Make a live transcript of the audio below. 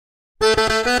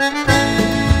If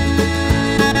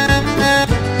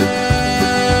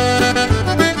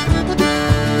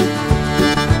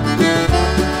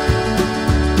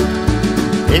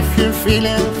you're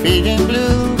feeling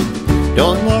blue,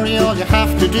 don't worry, all you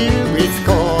have to do is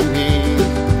call me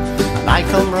and I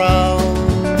come round.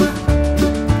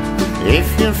 If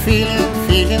you're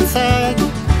feeling sad,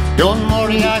 don't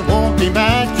worry, I won't be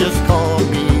mad, just call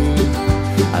me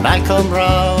and I come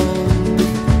round.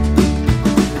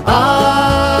 I'll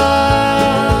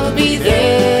be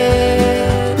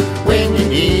there when you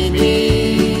need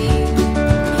me.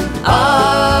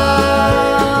 I'll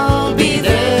be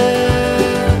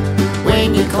there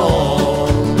when you call.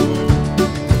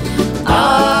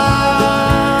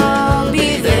 I'll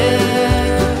be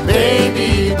there,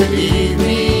 baby, believe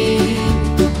me,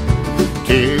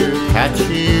 to catch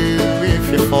you if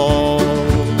you fall.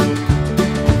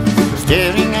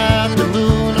 Staring at the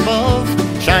moon above,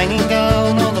 shining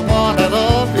down on the one I love.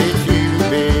 It's you,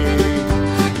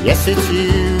 babe, yes it's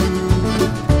you.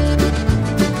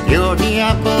 You're the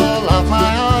apple of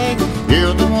my eye,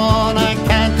 you're the one I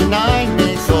can't deny.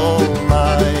 Makes all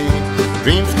my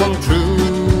dreams come true.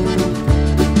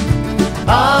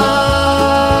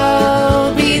 I'll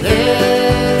be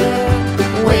there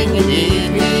when you need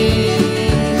me.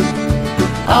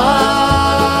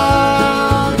 I'll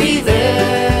be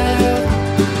there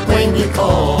when you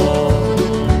call.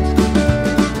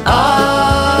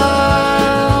 I'll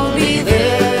be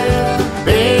there,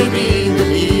 baby,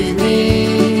 believe me,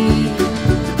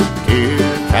 to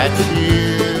catch you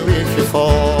if you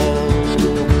fall.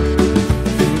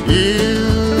 You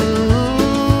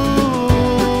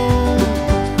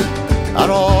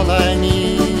are all I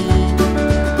need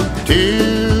to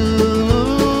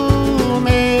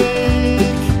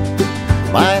make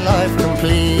my life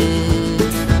complete.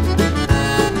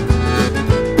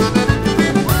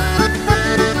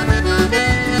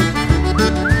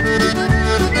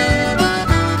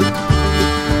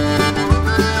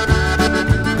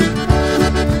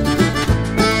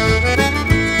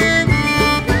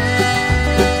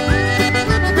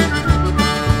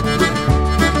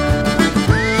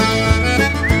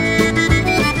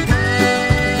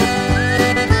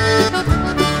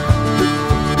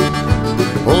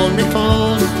 Hold me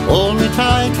close, hold me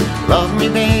tight, love me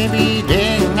baby,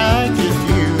 day and night. Just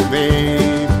you,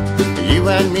 babe, you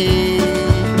and me.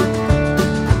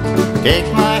 Take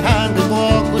my hand and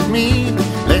walk with me,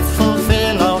 let's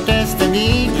fulfill our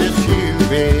destiny. Just you,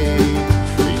 babe,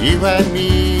 you and me.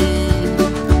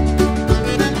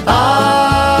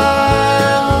 I'll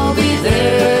be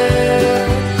there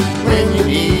when you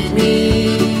need me.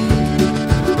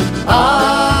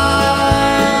 I'll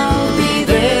be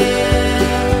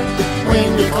there when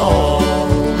you call.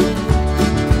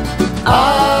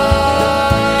 I'll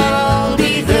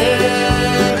be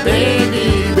there, baby,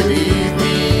 believe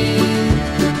me,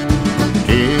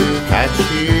 to catch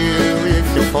you if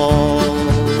you fall.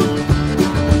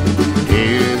 To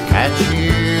catch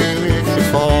you if you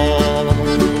fall.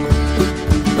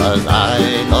 'Cause I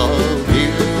love